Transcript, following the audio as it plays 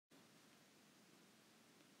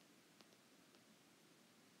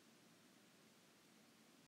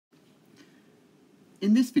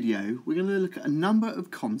In this video, we're going to look at a number of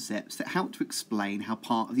concepts that help to explain how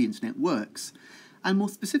part of the internet works, and more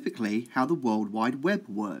specifically, how the World Wide Web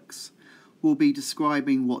works. We'll be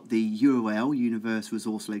describing what the URL, Universal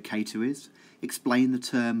Resource Locator, is, explain the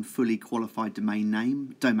term fully qualified domain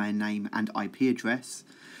name, and IP address.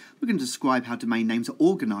 We're going to describe how domain names are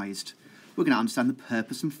organised. We're going to understand the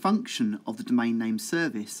purpose and function of the domain name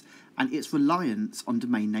service and its reliance on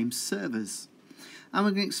domain name servers. And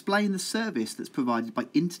we're going to explain the service that's provided by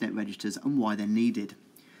internet registers and why they're needed.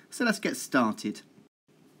 So let's get started.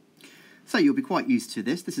 So you'll be quite used to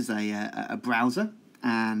this. This is a browser,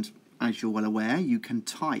 and as you're well aware, you can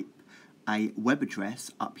type a web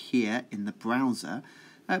address up here in the browser,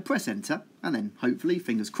 press enter, and then hopefully,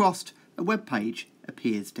 fingers crossed, a web page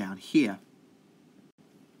appears down here.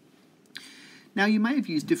 Now, you may have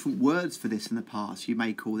used different words for this in the past. You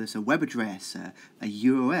may call this a web address, a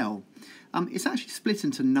URL. It's actually split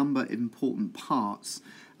into a number of important parts,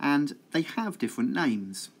 and they have different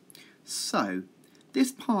names. So,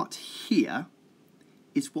 this part here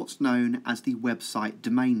is what's known as the website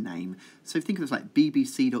domain name. So think of this like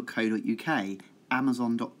bbc.co.uk,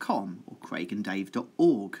 amazon.com, or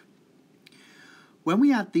craiganddave.org. When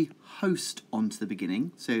we add the host onto the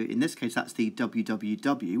beginning, so in this case that's the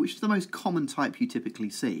www, which is the most common type you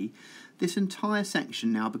typically see, this entire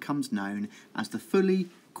section now becomes known as the fully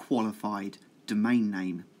qualified domain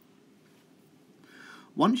name.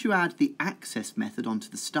 Once you add the access method onto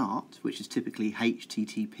the start, which is typically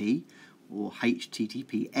HTTP or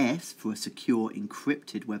HTTPS for a secure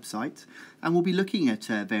encrypted website, and we'll be looking at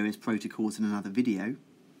various protocols in another video.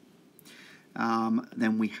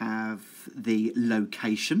 Then we have the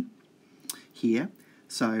location here.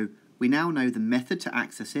 So we now know the method to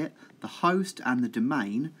access it, the host and the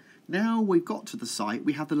domain. Now we've got to the site,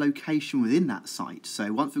 we have the location within that site.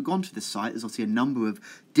 So once we've gone to the site, there's obviously a number of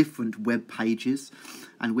different web pages,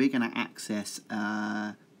 and we're going to access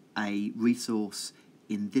a resource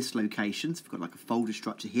in this location. So we've got like a folder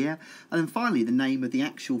structure here, and then finally the name of the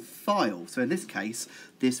actual file. So in this case,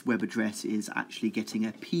 this web address is actually getting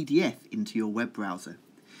a PDF into your web browser.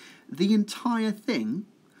 The entire thing,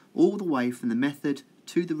 all the way from the method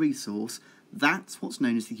to the resource, that's what's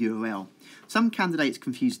known as the URL. Some candidates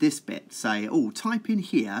confuse this bit, say, oh, type in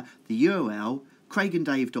here the URL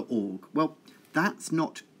craiganddave.org. Well, that's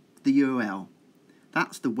not the URL.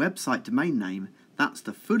 That's the website domain name. That's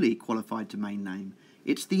the fully qualified domain name.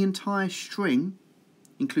 It's the entire string,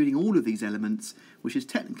 including all of these elements, which is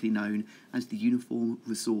technically known as the Uniform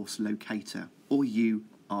Resource Locator, or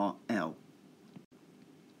URL.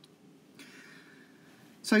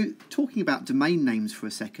 So, talking about domain names for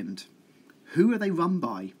a second, who are they run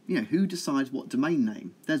by? You know, who decides what domain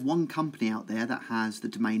name? There's one company out there that has the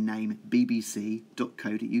domain name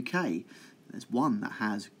bbc.co.uk. There's one that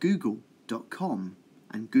has google.com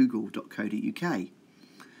and google.co.uk.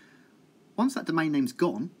 Once that domain name's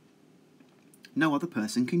gone, no other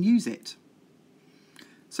person can use it.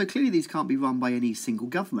 So clearly these can't be run by any single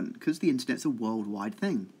government, because the internet's a worldwide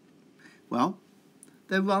thing. Well,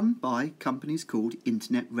 they're run by companies called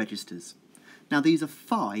internet registers. Now these are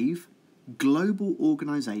 5 global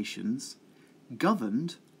organisations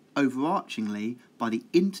governed overarchingly by the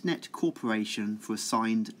Internet Corporation for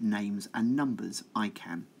Assigned Names and Numbers,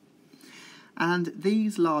 ICANN. And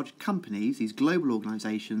these large companies, these global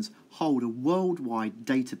organisations, hold a worldwide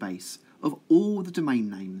database of all the domain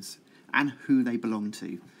names and who they belong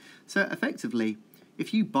to. So effectively,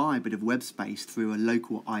 if you buy a bit of web space through a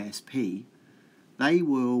local ISP, they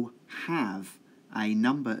will have a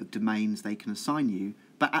number of domains they can assign you,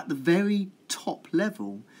 but at the very top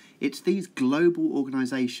level, it's these global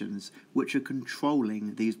organisations which are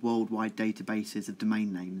controlling these worldwide databases of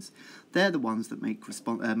domain names. They're the ones that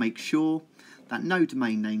make sure that no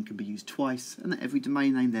domain name can be used twice, and that every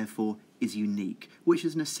domain name, therefore, is unique, which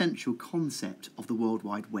is an essential concept of the World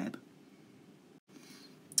Wide Web.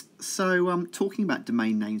 So, talking about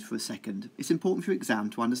domain names for a second, it's important for your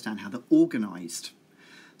exam to understand how they're organised.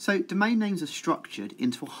 So, domain names are structured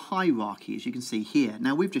into a hierarchy, as you can see here.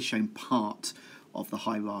 Now, we've just shown part of the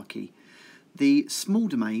hierarchy. The small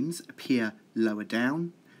domains appear lower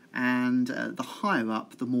down, and the higher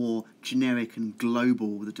up, the more generic and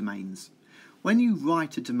global the domains. When you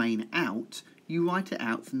write a domain out, you write it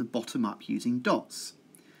out from the bottom up using dots.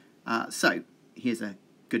 So, here's a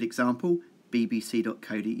good example,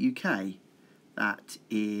 bbc.co.uk. That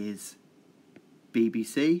is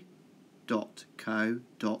bbc.co.uk.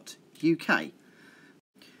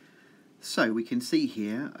 So we can see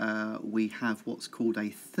here we have what's called a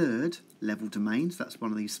third level domain. So that's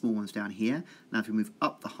one of these small ones down here. Now if we move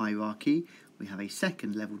up the hierarchy, we have a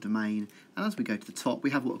second level domain, and as we go to the top,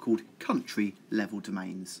 we have what are called country level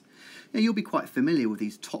domains. Now, you'll be quite familiar with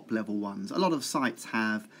these top level ones. A lot of sites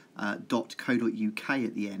have .co.uk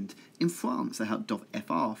at the end. In France, they have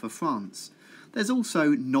 .fr for France. There's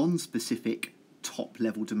also non-specific top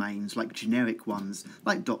level domains, like generic ones,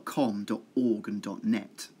 like .com, .org and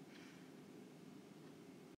 .net.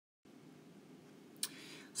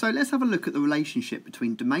 So let's have a look at the relationship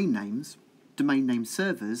between domain names, domain name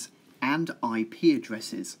servers, and IP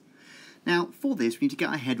addresses. Now, for this, we need to get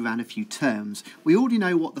our head around a few terms. We already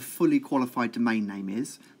know what the fully qualified domain name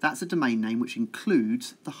is. That's a domain name which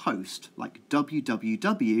includes the host, like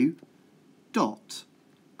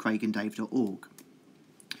www.craiganddave.org.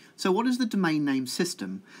 So what is the domain name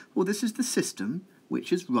system? Well, this is the system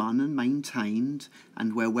which is run and maintained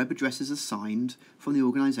and where web addresses are signed from the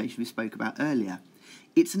organisation we spoke about earlier.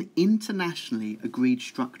 It's an internationally agreed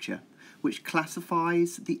structure which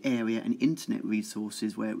classifies the area and internet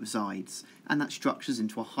resources where it resides, and that structures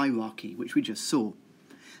into a hierarchy, which we just saw.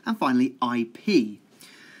 And finally, IP.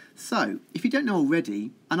 So, if you don't know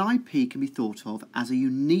already, an IP can be thought of as a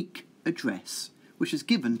unique address which is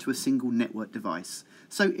given to a single network device.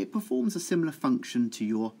 So it performs a similar function to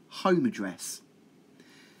your home address.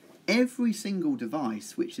 Every single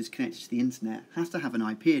device which is connected to the internet has to have an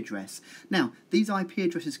IP address. Now, these IP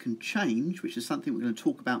addresses can change, which is something we're going to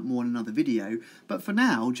talk about more in another video, but for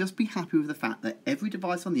now, just be happy with the fact that every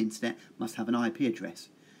device on the internet must have an IP address.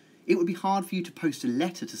 It would be hard for you to post a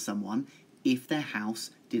letter to someone if their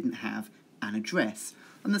house didn't have an address.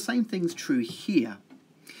 And the same thing's true here.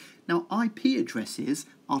 Now, IP addresses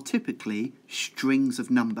are typically strings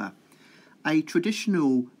of number. A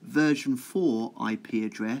traditional version 4 IP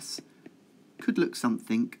address could look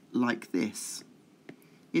something like this.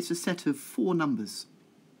 It's a set of 4 numbers.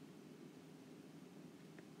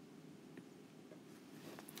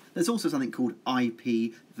 There's also something called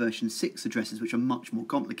IP version 6 addresses, which are much more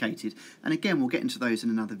complicated, and again we'll get into those in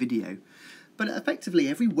another video. But effectively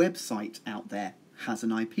every website out there has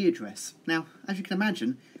an IP address. Now, as you can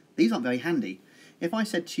imagine, these aren't very handy. If I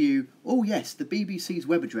said to you, oh yes, the BBC's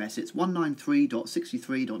web address, it's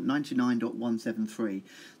 193.63.99.173,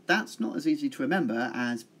 that's not as easy to remember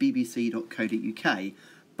as bbc.co.uk,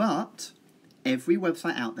 but every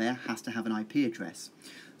website out there has to have an IP address.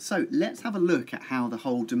 So let's have a look at how the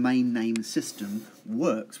whole domain name system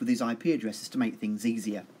works with these IP addresses to make things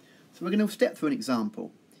easier. So we're going to step through an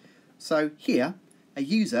example. So here, a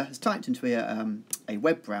user has typed into a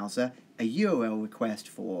web browser a URL request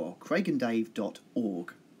for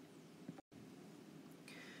craiganddave.org.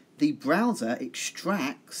 The browser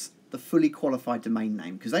extracts the fully qualified domain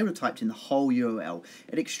name, because they would have typed in the whole URL.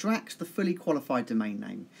 It extracts the fully qualified domain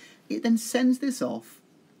name. It then sends this off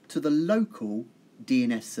to the local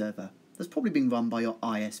DNS server that's probably being run by your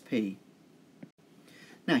ISP.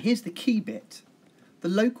 Now here's the key bit. The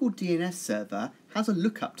local DNS server has a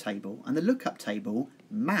lookup table, and the lookup table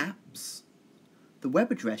maps the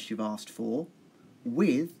web address you've asked for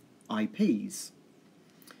with IPs.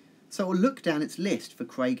 So it'll look down its list for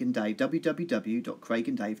Craig and Dave,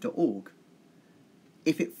 www.craiganddave.org.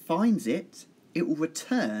 If it finds it, it will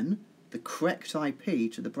return the correct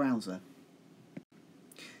IP to the browser.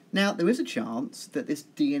 Now, there is a chance that this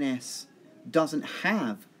DNS doesn't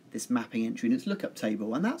have this mapping entry in its lookup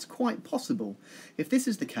table, and that's quite possible. If this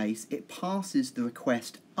is the case, it passes the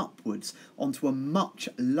request upwards onto a much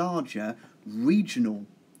larger regional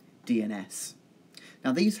DNS.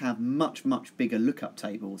 Now these have much bigger lookup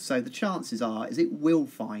tables, so the chances are it will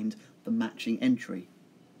find the matching entry.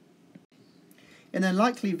 In the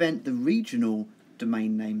unlikely event the regional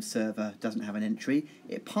domain name server doesn't have an entry,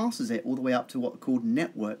 it passes it all the way up to what are called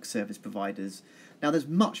network service providers. Now there's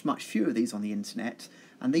much fewer of these on the internet,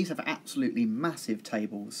 and these have absolutely massive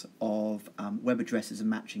tables of web addresses and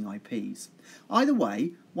matching IPs. Either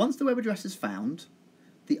way, once the web address is found,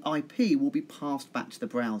 the IP will be passed back to the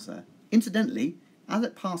browser. Incidentally, as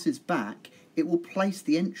it passes back, it will place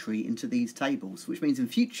the entry into these tables, which means in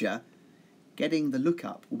future, getting the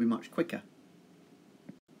lookup will be much quicker.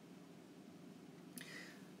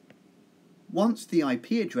 Once the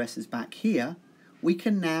IP address is back here, we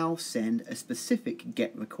can now send a specific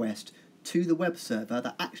GET request to the web server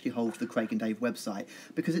that actually holds the Craig and Dave website,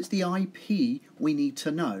 because it's the IP we need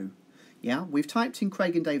to know. Yeah, we've typed in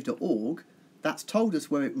craiganddave.org, that's told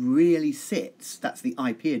us where it really sits, that's the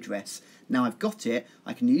IP address. Now I've got it,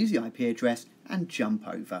 I can use the IP address and jump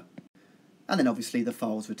over. And then obviously the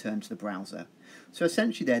files return to the browser. So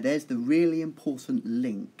essentially there's the really important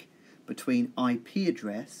link between IP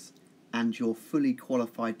address and your fully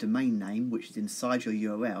qualified domain name, which is inside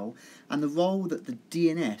your URL, and the role that the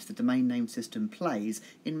DNS, the domain name system, plays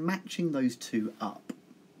in matching those two up.